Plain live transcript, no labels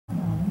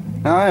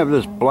Now I have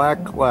this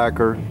black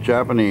lacquer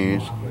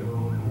Japanese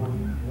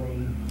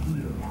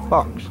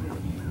box.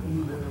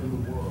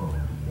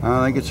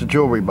 I think it's a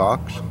jewelry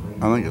box.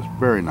 I think it's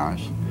very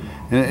nice.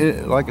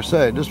 And like I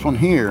said, this one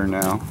here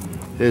now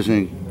is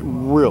in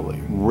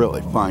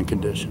really fine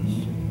condition.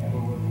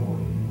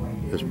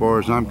 As far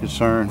as I'm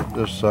concerned,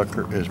 this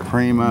sucker is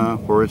prima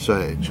for its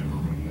age.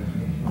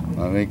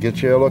 Let me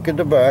get you a look at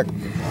the back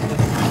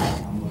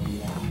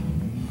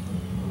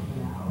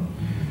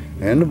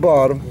and the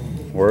bottom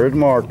where the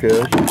mark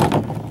is.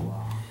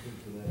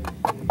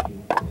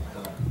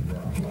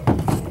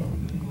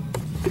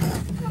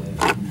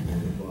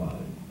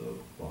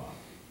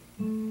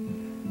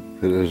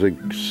 It is a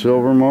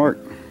silver mark.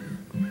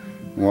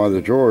 While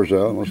the drawer's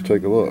out, let's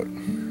take a look.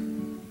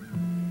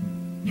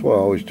 That's why I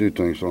always do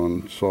things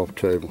on soft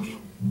tables.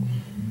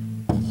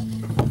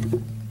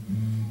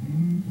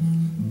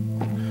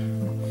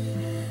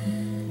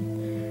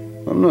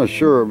 I'm not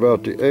sure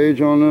about the age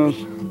on this,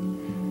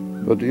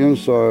 but the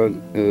inside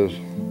is,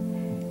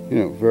 you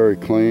know, very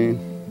clean,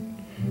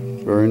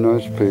 very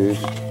nice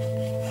piece.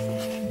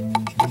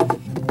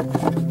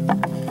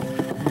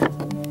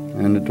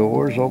 And the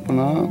doors open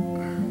up.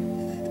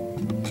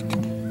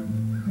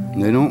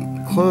 They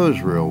don't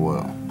close real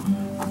well.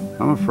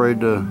 I'm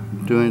afraid to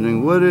do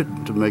anything with it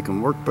to make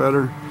them work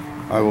better.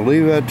 I will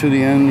leave that to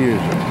the end user.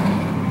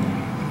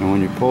 And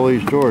when you pull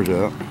these drawers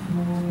out,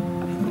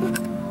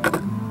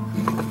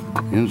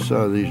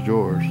 inside of these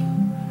drawers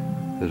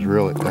is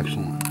really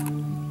excellent.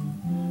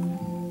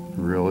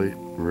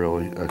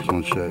 Really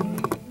excellent shape.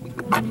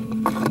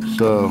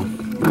 So,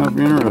 if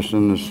you're interested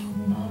in this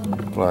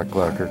black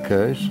lacquer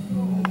case,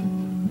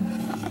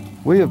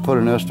 we have put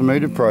an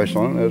estimated price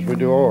on it as we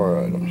do all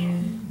our items.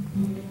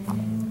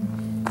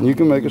 You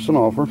can make us an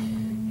offer,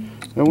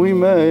 and we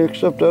may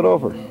accept that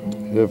offer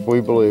if we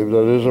believe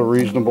that is a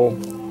reasonable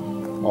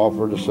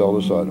offer to sell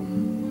this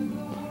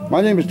item.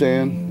 My name is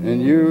Dan,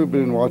 and you've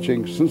been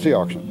watching Cincy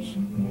Auctions.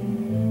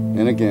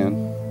 And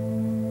again,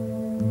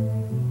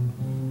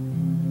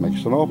 make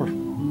us an offer.